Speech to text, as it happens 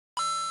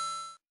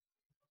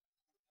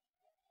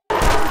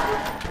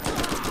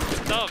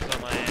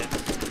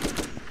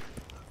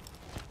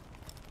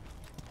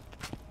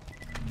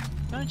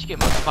don't you get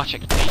much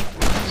XP?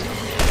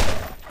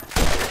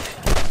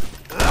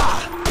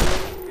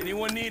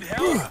 Anyone need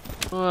help?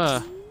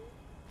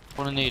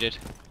 What I needed.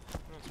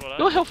 That's what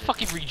Your health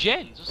fucking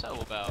regens. What's that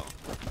all about?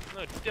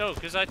 No,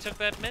 because I took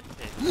that med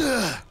pick.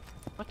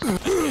 What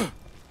the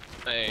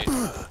Wait.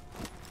 No,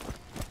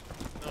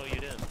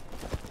 you didn't.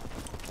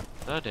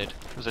 I did.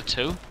 Was it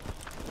 2?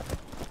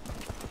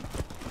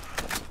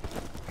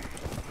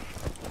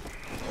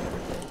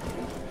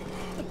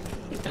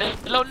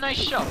 Hello, nice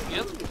shot.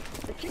 Yep.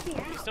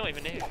 He's not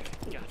even here.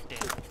 God damn.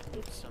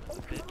 Son of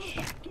a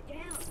bitch.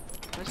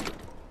 Where's the...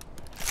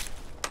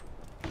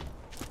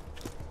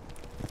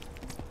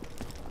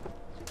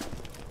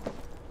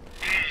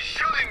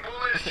 Shooting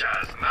bullets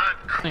just not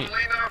cool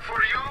enough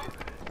for you?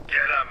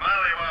 Get a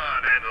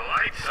Maliwan and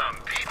light some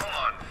people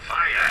on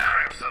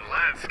fire. Crimson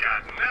Lance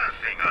got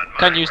nothing on my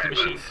Can't use the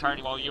weapons. machine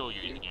currently while you're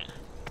using it.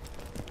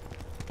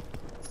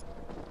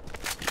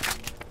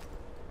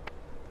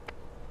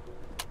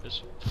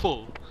 It's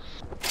full.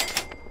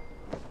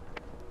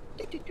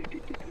 If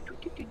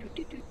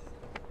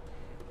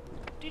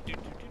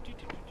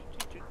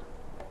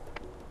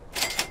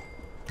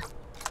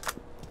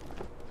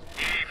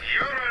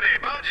you're on a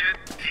budget,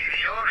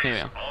 TDR Here we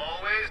is are.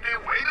 always the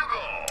way to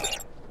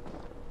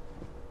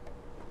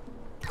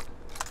go.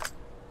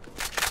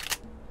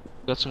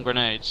 Got some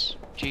grenades.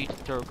 G to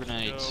throw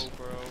grenades. Go,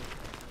 bro.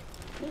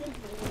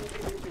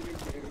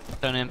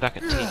 Turn in back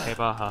at TK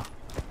Baja.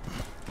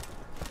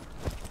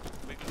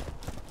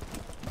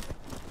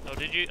 Oh,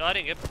 did you? I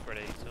didn't get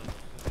grenades. So.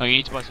 Oh, you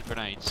need to buy some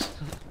grenades.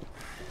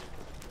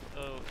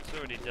 Oh, it's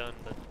already done,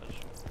 but I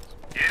should...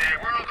 In a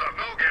world of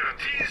no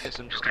guarantees, Get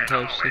some you just can in case.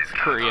 always It's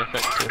count pretty on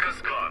effective.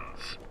 Marcus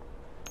guns.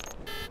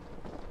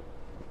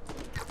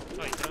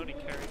 Oh, you can only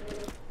carry...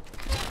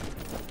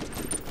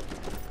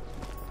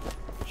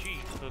 Gee,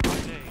 for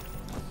grenade.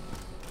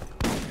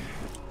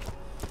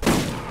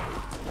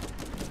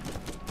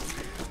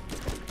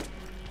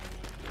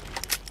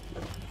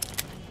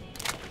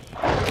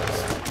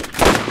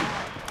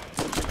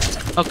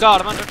 Oh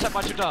god, I'm under attack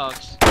by 2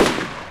 dogs. Oh,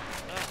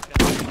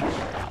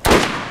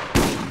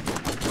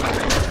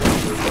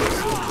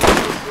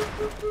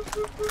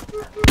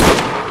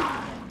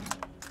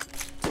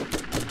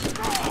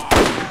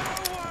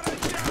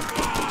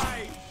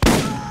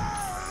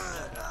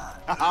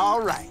 God.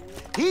 All right,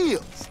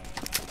 heals.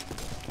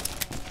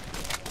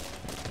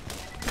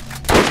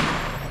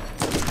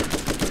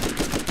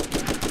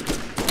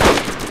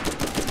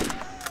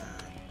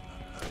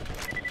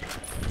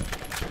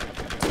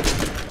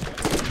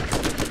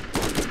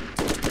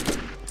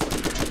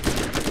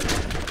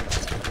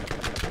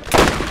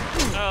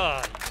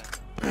 Oh,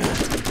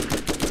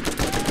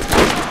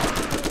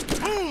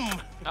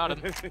 Got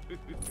him.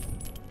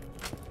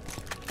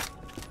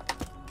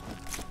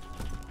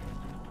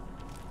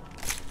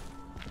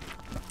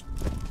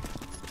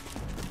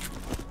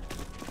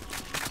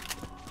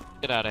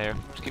 Get out of here.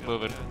 Just keep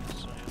moving.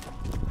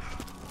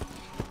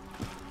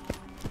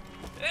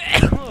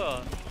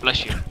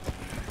 Bless you.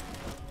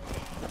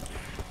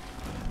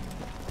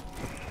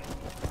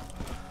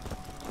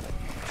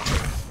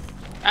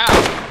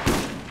 Ow!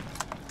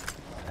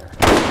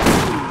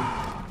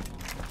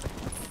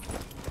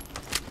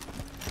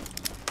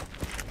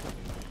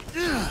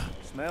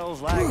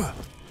 Smells like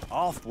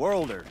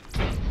off-worlder.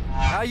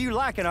 How you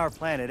liking our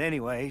planet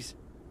anyways?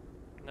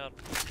 not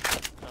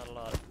a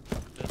lot.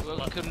 Just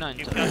Welcome, like, Nine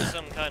you've Toes. got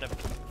some kind of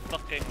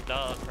fucking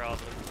dog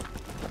problem.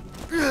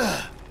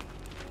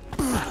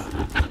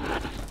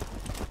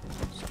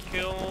 Just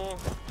kill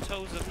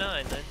Toes of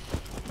 9 then.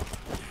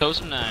 Toes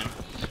of 9.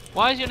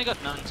 Why has he only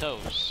got 9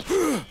 toes?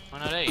 Why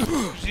not 8?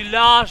 She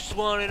lost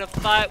one in a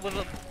fight with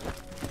a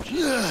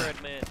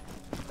gingerbread man.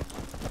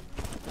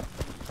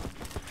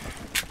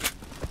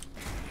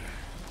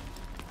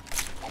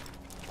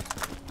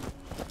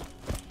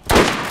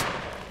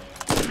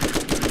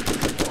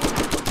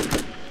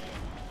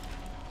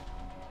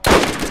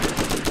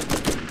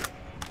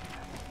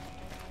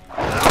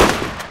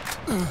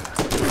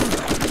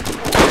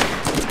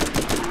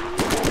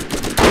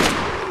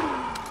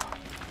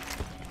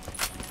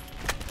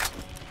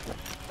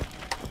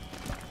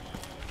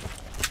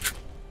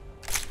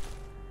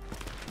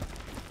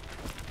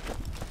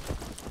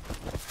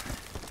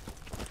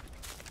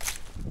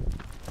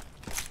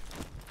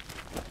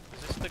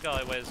 The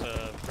guy wears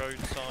a road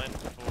sign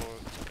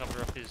to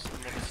cover up his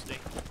modesty. I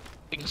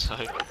think so.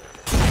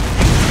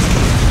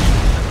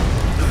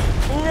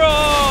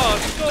 Hurrah!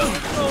 Let's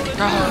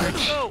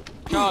Charge! go!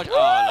 Charge! Oh,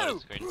 I love the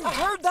screen. I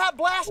heard that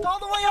blast all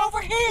the way over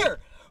here!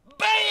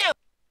 Bam!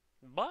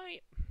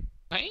 Bye!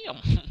 Bam!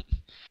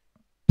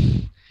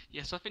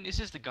 Yes, I think this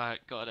is the guy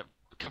that got to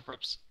cover up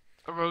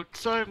a road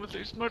sign with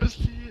his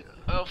modesty.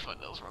 Oh, fuck,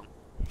 that was wrong.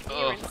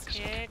 Oh, fuck.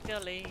 Scared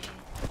gully.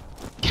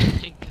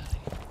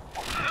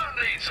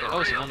 Needs a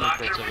Oh, some real ammo doctor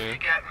crates when over you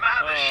here. get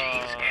my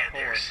machines and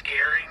their poor.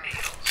 scary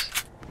needles.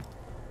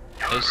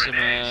 Your There's some,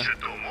 grenades should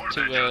do more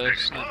than 2,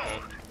 just sniper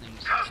explode.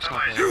 things. Customize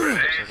Sniper your over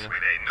grenades there.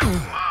 with a new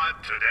mod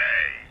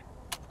today.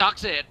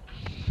 That's it!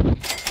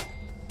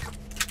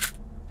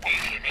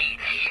 If you need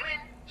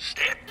healing,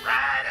 step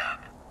right up.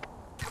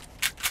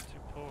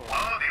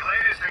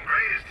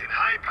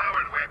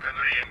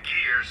 weaponry and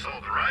gear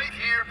sold right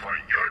here for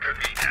your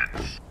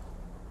convenience.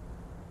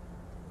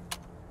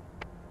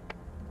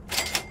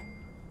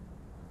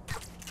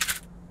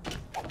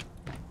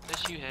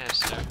 There's you here,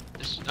 sir.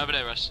 There's over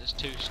there, Russ. There's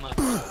 2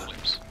 sniper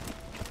clips.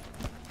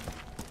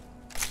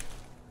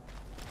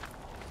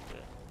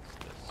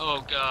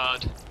 Oh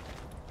God.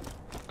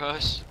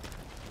 Russ.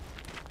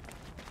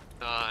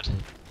 God.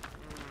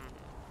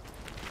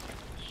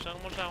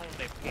 Someone's on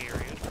the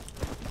period.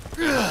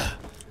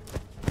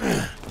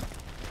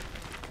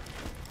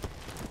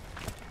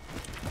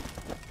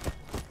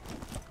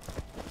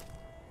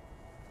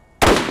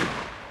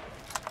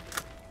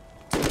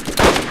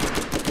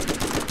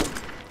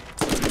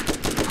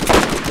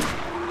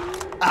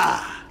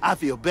 Ah, I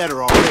feel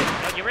better already.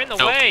 Oh, you're in the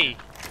way!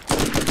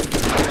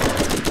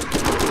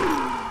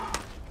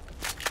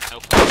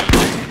 Help.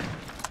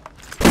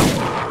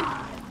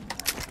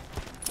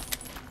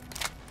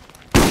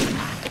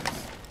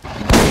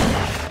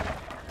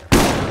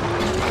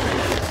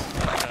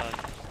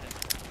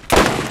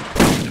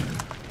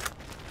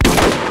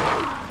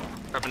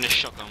 Grabbing this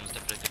shotgun was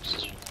definitely a good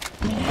decision.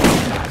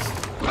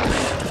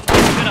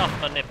 Get off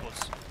my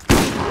nipples.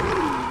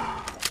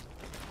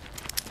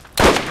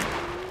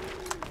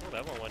 Oh,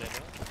 that one went in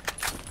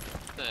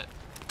there.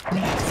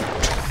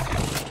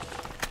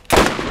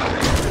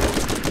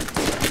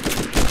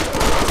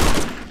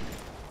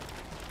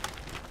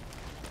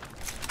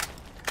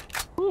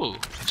 Ooh,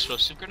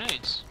 explosive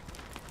grenades.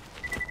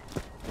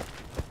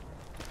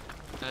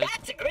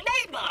 That's a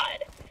grenade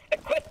mod!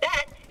 Equip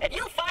that, and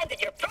you'll find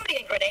that your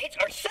protein grenades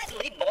are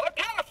suddenly more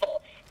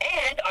powerful,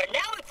 and are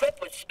now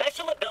equipped with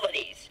special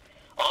abilities.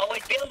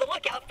 Always be on the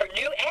lookout for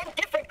new and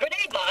different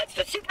grenade mods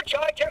to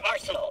supercharge your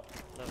arsenal.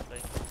 Lovely.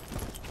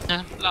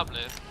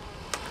 Lovely.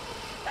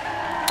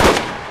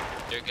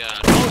 Dear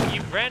God. Oh,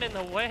 you ran in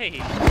the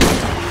way!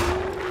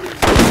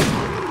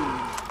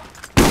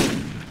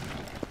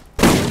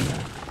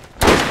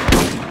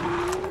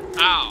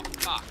 Ow,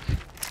 fuck.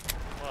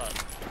 What?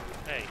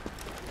 Hey.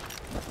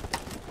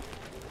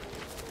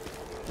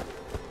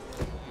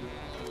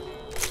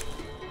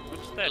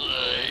 What's that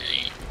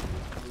noise?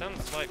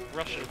 Sounds like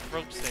Russian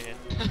throat singing.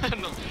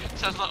 No,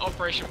 sounds like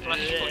Operation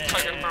Flashpoint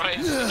Dragon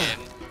Brian again.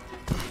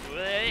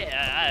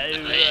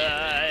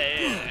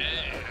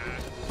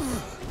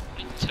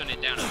 Turn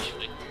it down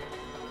actually.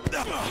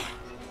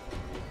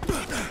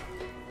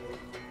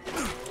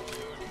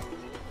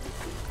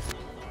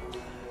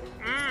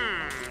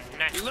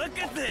 Nice. Look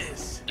at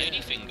this.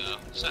 Lady finger.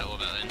 What's that all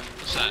about then?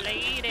 What's that?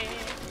 Lady.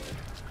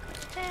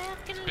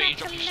 But you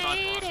dropped your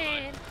sniper last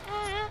night.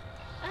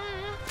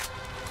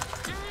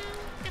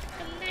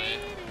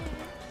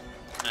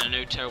 And a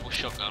new terrible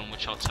shotgun,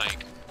 which I'll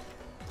take.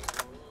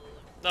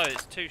 No,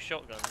 it's 2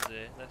 shotguns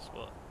there. That's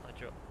what I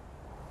dropped.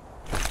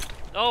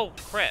 Oh,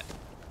 crap.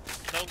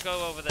 Don't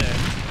go over there.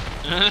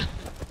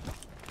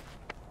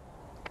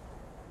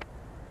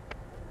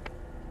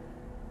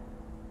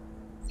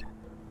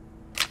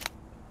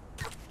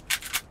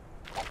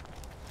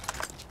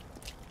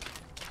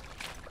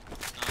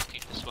 I'll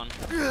keep this one.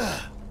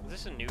 Is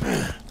this a new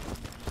one?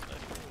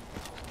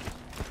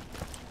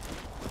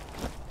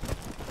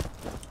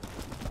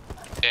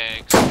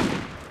 Eggs.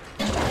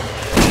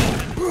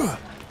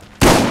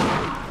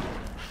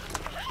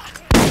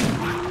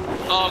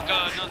 Oh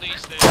God, not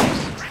these things.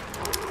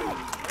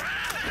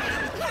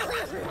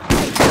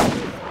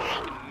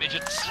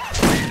 Midgets.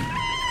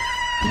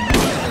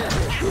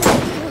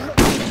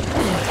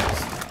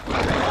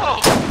 Oh!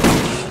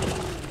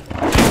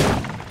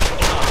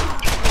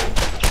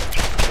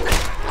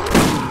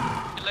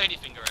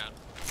 Ladyfinger out.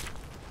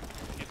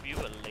 Give you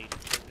a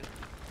ladyfinger.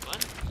 What?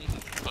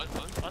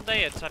 What? Aren't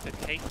they a type of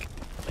cake?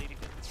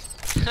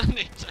 Ladyfingers.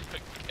 Need to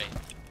pick the cake.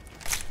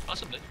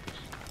 Possibly.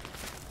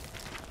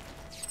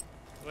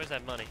 Where's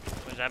that money?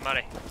 Where's that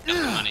money? Got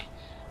the money.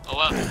 Oh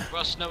well,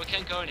 Ross, no, we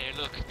can't go in here.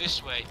 Look,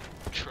 this way.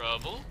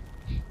 Trouble?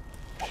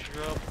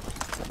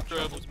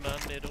 Trouble's my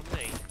middle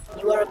name.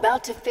 You are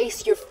about to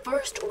face your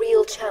first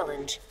real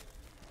challenge.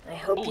 I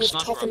hope Ooh, you've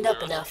sniper toughened up up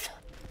there, enough.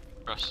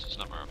 Ross, it's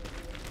not wrong.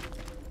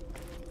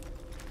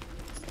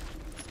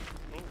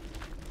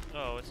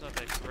 Oh, it's not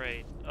that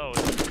great. Oh,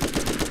 it's...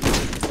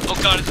 Oh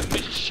God, it's a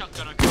midget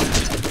shotgun. I got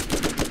it.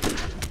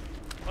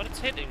 What? It's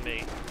hitting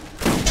me.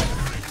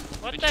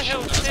 What Midget the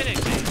hell is shotgun.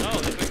 hitting me? Oh,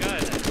 there's a guy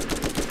there.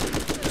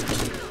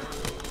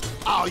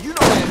 Oh, you know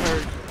that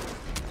hurt.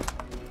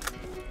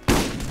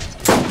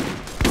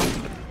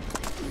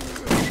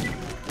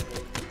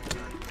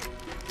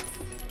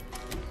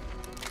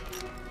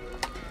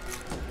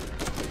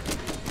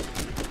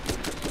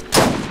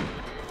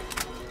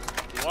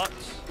 What?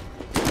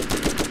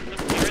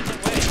 Look, you're in the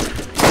way.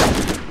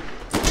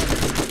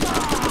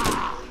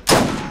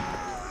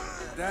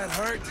 That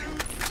hurt.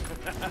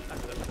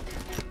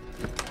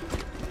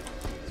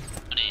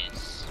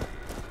 Bananas.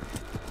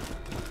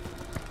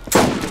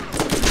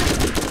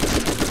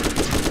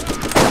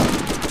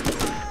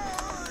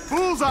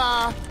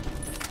 Bullseye.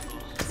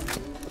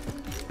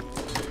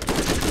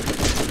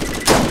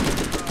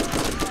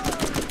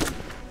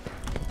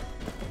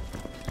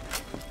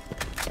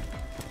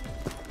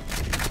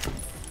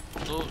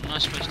 Oh,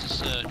 nice place to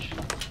search.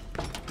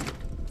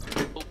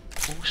 Oh,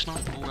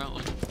 sniper, all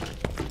out.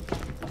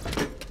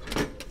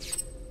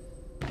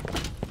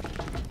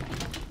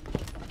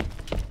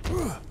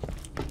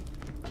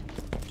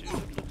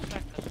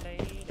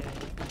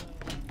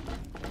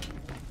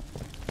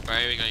 Right,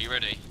 here we go. You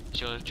ready? Do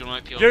you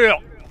want to open your... Yeah.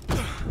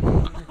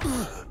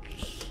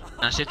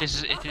 Now, see if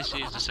this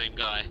is the same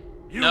guy.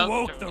 You Nope,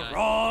 woke different the guy.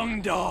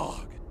 wrong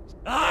dog.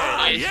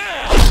 Ah, Yes.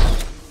 yeah!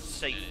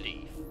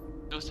 Safety.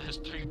 He also has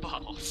 3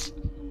 bars.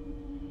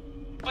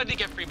 Why did he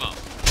get 3 bars?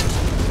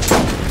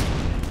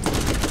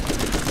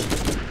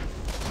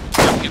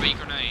 Don't give me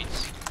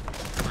grenades.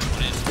 Bring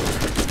one in.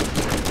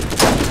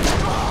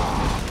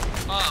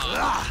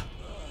 Oh.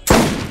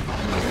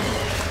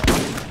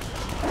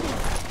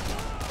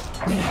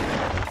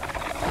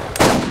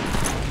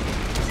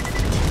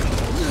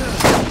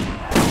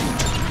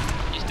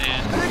 He's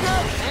dead.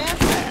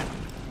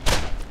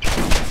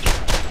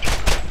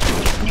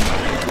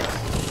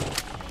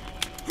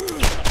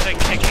 Take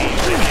it. I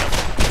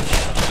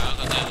got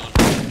the other one.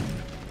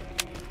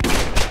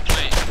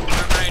 Wait, throw a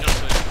grenade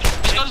onto him.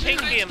 He's got his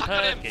Pinky grenade and stuck on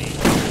him. Perky.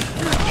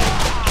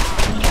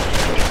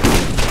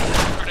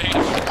 Grenade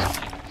onto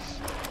him.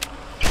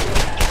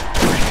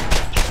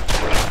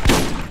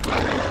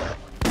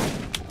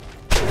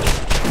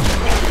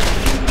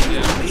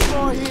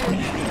 More here.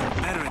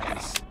 Better at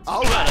this.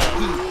 All right.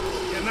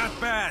 Yeah, not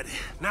bad.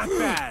 Not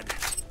bad.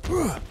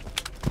 Right,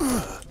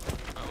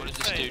 what did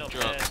this Hey, dude not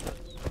drop? bad.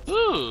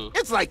 Ooh!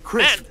 It's like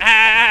Christmas.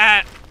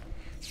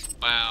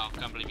 Wow,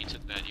 can't believe you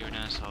took that, you're an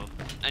asshole.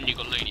 And you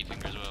got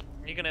ladyfinger as well.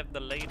 You can have the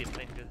lady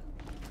finger.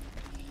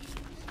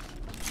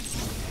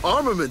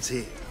 Armaments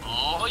here.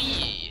 Oh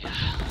yeah!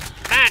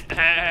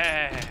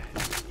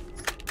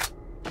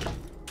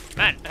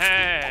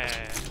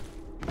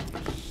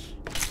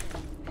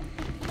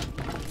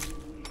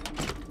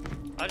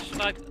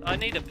 I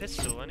need a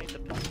pistol. I need the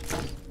pistol.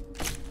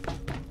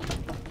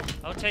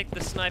 I'll take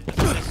the sniper's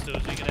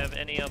pistols. You can have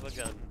any other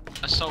gun.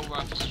 Assault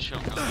rifles and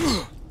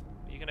shotguns.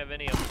 You can have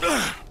any other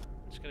gun. I'm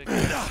just gonna give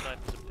the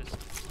snipers a pistol.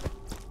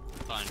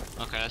 Fine,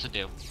 okay, that's a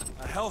deal.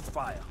 A health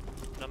file.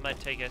 And I might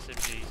take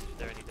SMGs if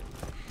they're any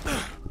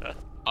different.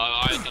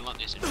 I don't like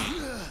the SMG.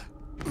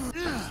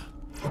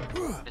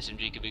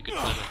 SMG could be a good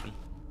play weapon.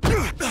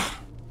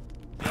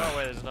 Oh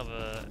wait, there's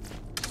another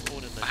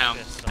ordinance.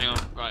 Hang on,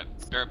 right,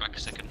 bear it back a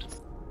second.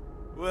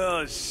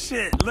 Well,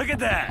 shit, look at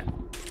that.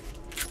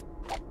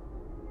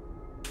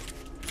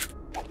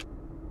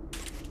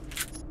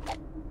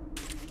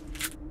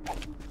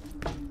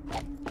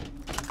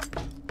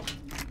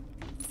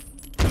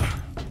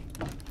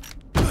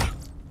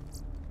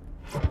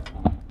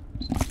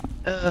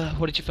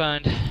 What did you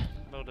find?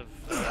 Load of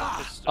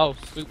pistols. Oh,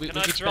 we Can can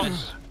I drop? spend.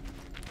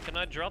 Can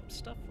I drop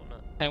stuff or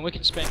not? And we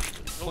can spend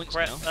Oh points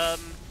crap! now.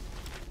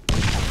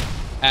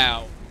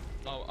 Ow.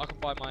 Oh, I can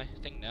buy my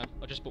thing now.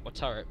 I just bought my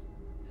turret.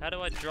 How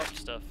do I drop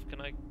stuff?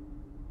 Can I?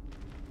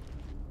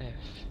 F.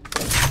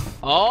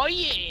 Oh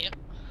yeah!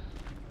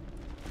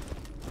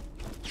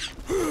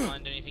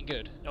 Find anything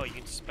good? Oh, you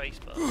can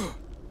spacebar.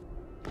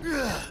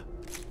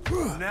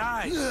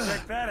 Nice.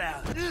 Check that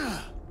out.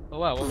 Oh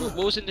wow, what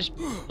was in this,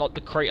 like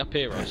the crate up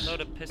here, Ross?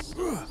 Load of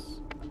pistols.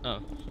 Oh,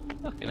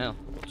 fucking hell.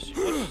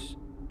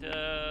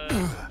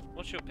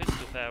 What's your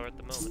pistol power at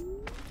the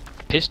moment?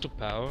 Pistol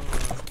power?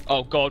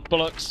 Oh god,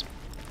 bollocks.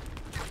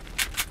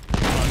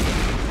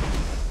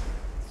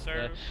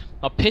 Sir,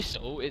 My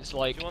pistol, it's do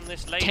like you want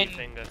this lady 10...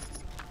 finger?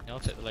 Yeah, I'll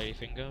take the lady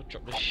finger, I'll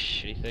drop this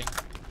shitty thing.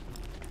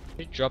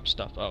 You drop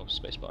stuff, oh,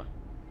 spacebar.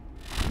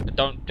 But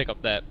don't pick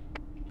up that.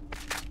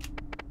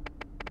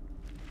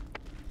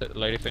 Take the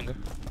lady finger.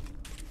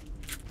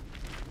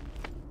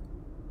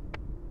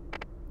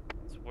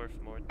 It's worth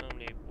more. It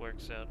normally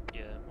works out.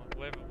 Yeah,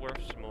 whatever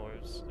works more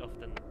is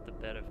often the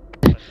better.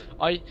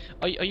 Are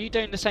you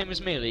doing the same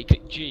as me, Lee?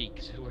 Click G,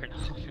 because we're in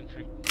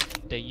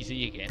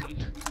Daisy again.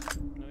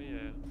 Oh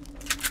yeah.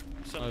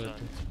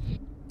 Sometimes.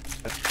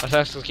 I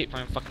have to keep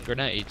throwing fucking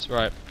grenades,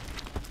 right.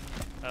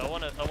 I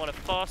want a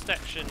fast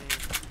action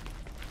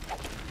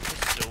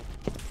pistol.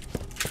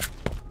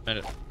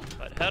 Minute.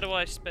 Right, how do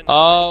I spend?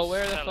 Oh,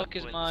 where the salad fuck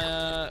is points?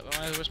 my,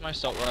 where's my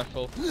assault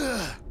rifle?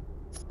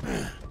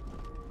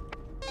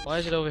 Why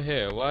is it over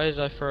here? Why did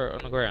I throw it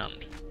on the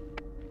ground?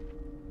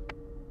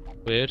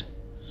 Weird.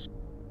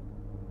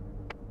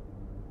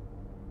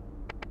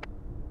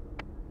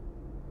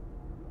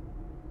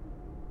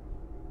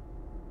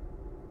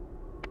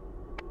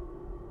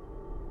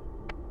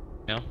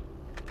 Yeah.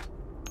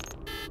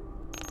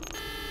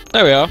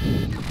 There we are.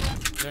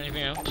 Is there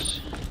anything else?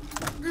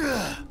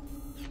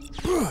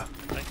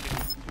 Thank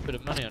you. Bit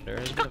of money under.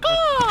 There's a bit of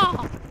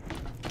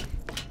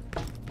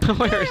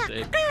money. Where is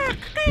it?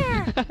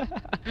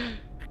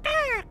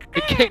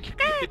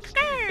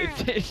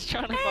 It's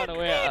trying to find a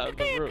way out of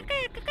the room.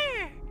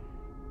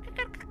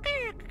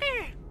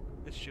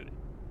 Let's shoot it.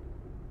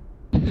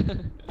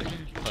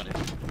 Funny.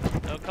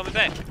 Oh, coming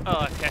back. Oh,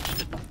 I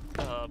catched it.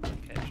 Oh, I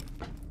catched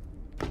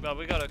it. Well,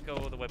 we gotta go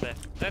all the way back.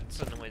 That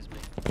annoys me.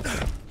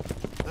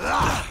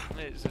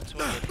 There's a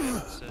toilet I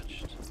haven't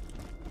searched.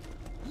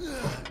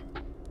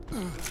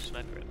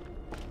 Sniper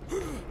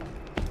it.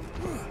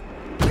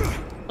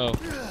 Oh.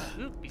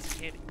 Oop, he's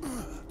kidding.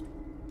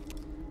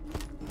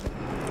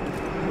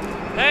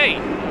 Hey!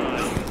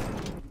 Oh,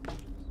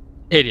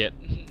 Idiot.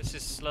 this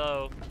is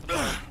slow.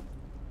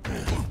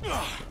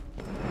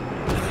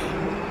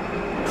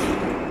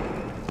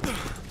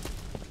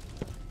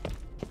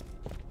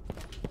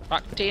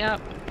 Fucked it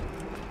up.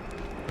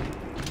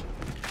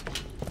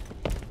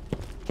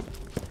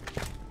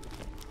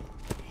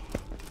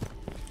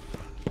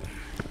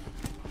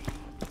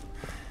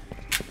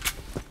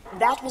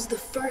 That was the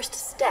first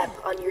step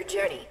on your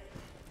journey.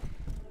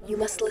 You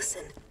must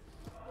listen.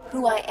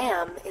 Who I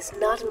am is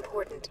not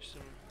important.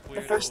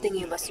 The first thing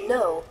you must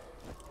know,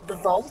 the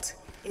vault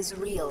is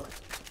real.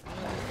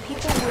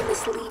 People will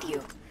mislead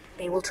you.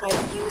 They will try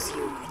to use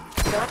you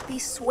and do not be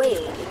swayed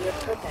in your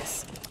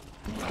purpose.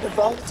 The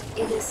vault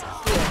is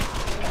here,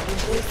 and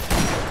you will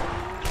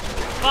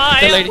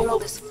Fire! The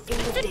world is full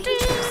of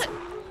dangers.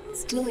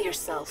 Still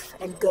yourself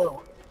and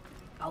go.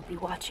 I'll be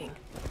watching.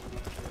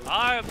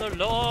 I am the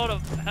Lord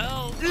of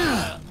Hell.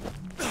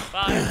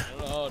 Fire!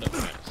 Lord of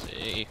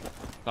mercy.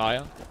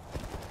 Fire.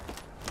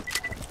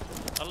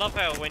 I love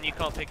how when you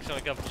can't pick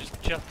something up, it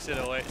just chucks it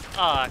away.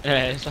 Ah,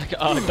 Yeah, it's like,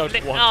 oh, I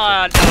don't want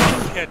ah, it. no,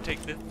 I can't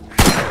take this.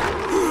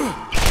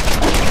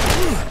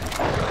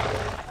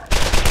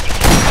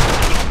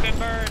 Fucking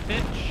burn,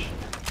 bitch.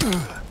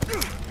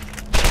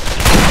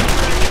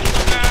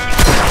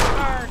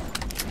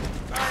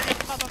 Burn, you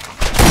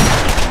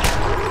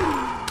motherfucker.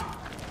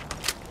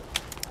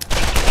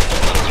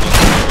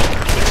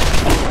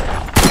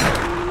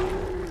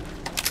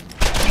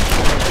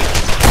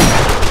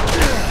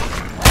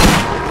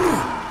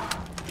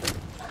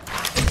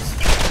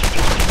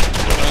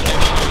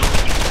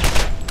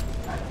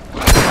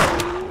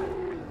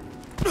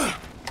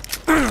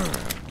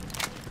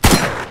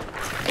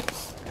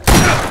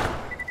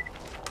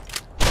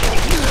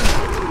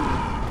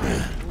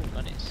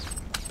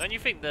 Don't you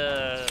think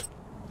the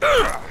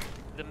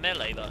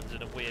melee button's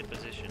in a weird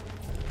position?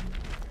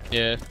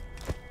 Yeah.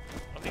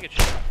 I think it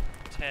should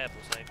tab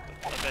or something,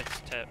 but I bet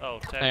it's tab. Oh,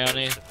 tab Hang on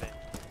is here. the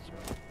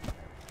thing.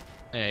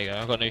 There you go,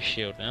 I've got a new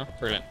shield now.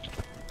 Brilliant.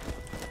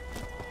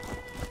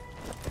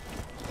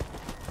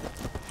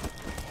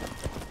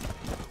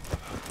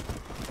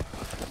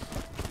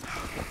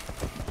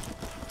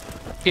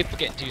 Keep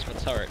forgetting to use my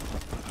turret.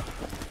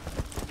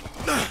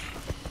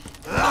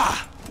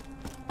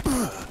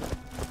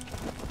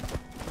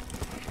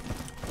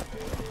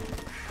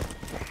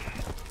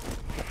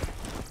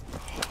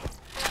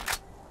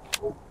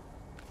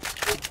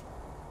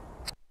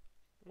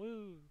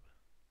 Woo!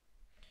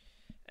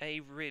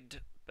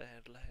 Arid,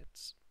 bad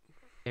lads.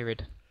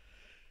 Arid.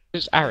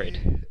 It's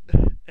arid.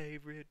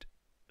 Arid.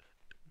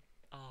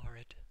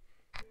 Arid.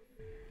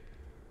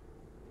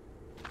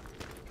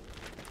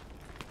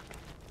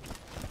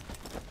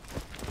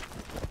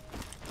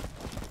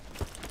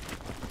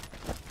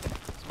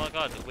 It's my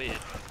god, it's weird.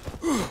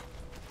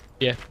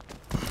 Yeah.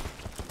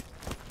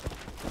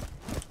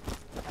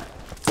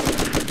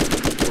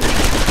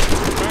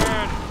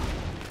 Burn!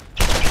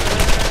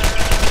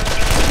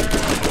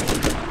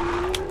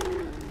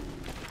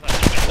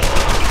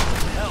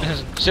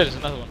 Shit, there's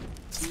another one.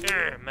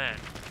 Urgh, man.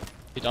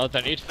 Dude, I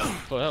don't need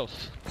full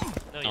health.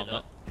 No, you're I'm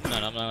not. No,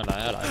 I'm not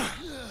gonna lie.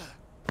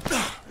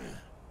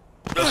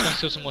 Let's go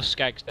steal some more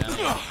skags down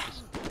here.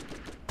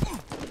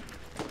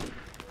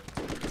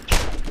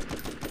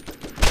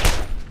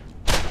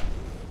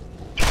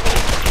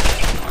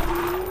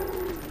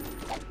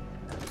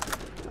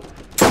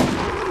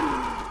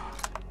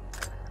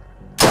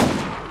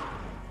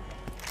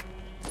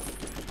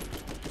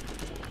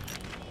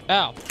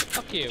 Ow,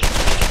 fuck you.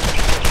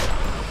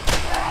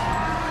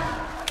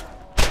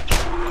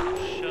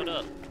 Shut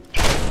up.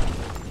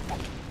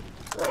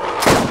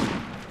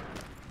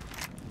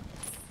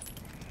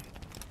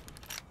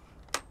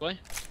 Boy,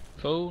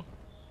 cool.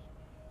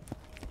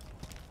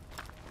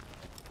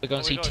 We're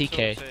going to see Oh, we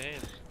gotta TK. talk to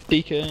him.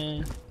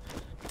 TK.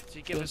 Does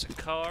he give us a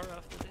car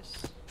after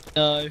this?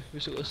 No, we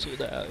sort of sort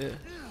that out, yeah.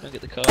 Don't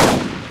get the car.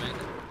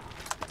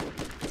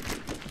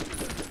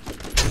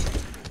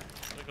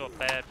 We've got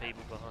bad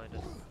people behind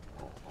us.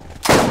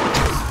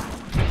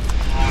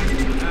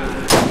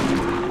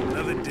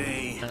 Another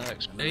day,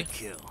 Alex, another me.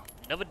 kill.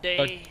 Another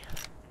day,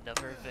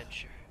 another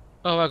adventure.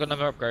 Oh, I got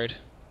another upgrade.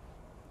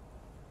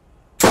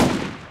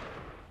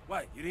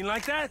 What, you didn't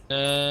like that?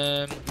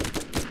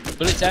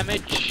 Bullet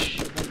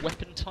damage,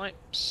 weapon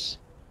types,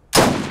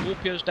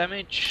 Scorpio's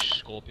damage,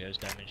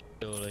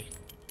 surely.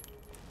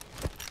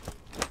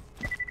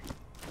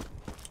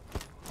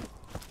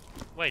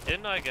 Wait,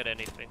 didn't I get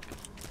anything?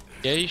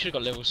 Yeah, you should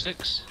have got level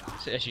 6.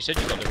 As you said,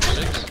 you got level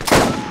 6.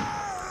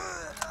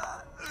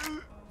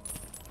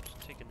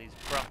 Just taking these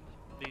bad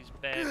people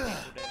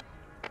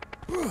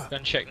down. Go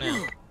and check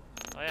now.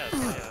 I have.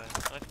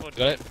 I thought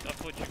Got it? I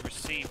thought you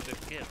received a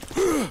gift.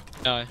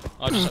 No,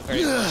 I just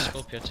upgraded my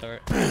Scorpio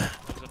turret. There's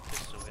a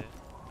pistol here.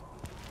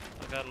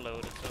 I got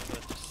loaded, so I'm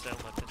gonna just sell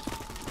my pistol.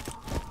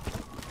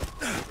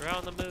 We're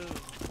on the move.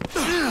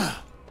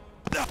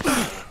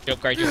 You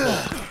upgrade your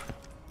bolt.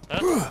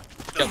 Huh?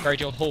 You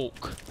upgrade your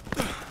hawk.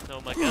 Oh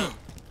my god.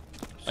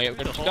 Oh yeah, we're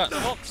The gonna gun.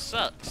 hawk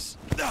sucks.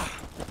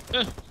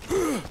 Fucking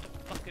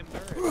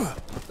bird.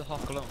 Leave the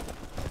hawk alone.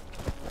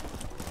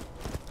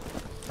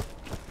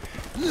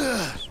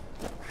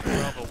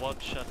 Rather one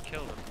shot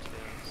kill them. To be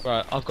honest.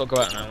 Right, I've got to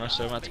go out now,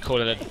 so I'm going to have to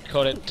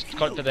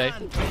call it the day.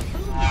 You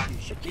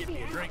should give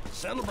me a drink to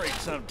celebrate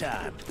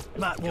sometime.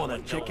 Might want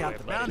to check out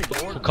the bounty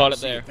board. We'll call it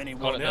see there. if Call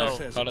anyone it there. else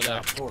has Call it a there.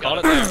 job for Call you.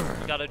 it there.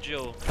 Got a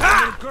jewel.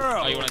 Little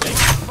girl, Oh, you want to take?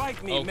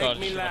 fight me, Oh make god,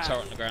 me she's got a laugh.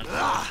 turret on the ground.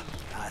 I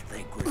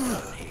think we're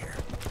done here.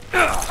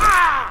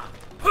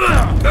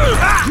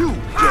 You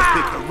just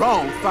picked the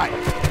wrong fight.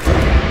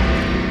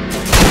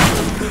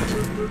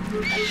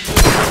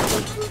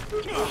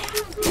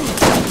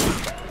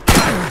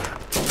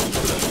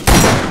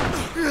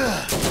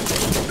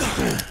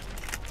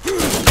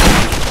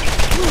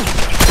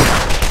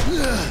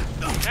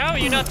 How are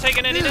you not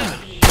taking any damage?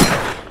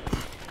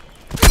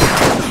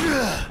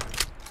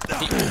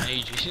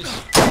 Ages.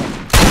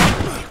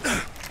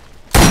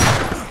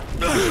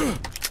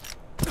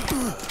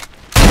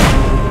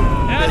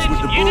 How did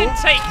with the you didn't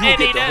bull, take you'll any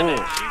get the damage?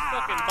 horn. You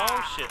fucking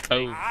bullshit. Oh.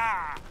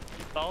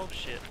 You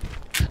bullshit.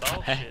 I'm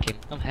Bullshit. hacking.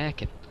 I'm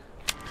hacking.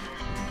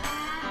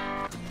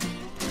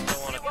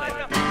 Don't wanna play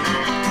with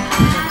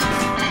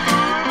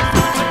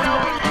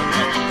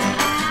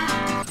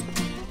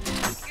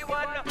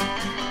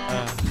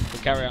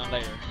We'll carry on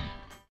later.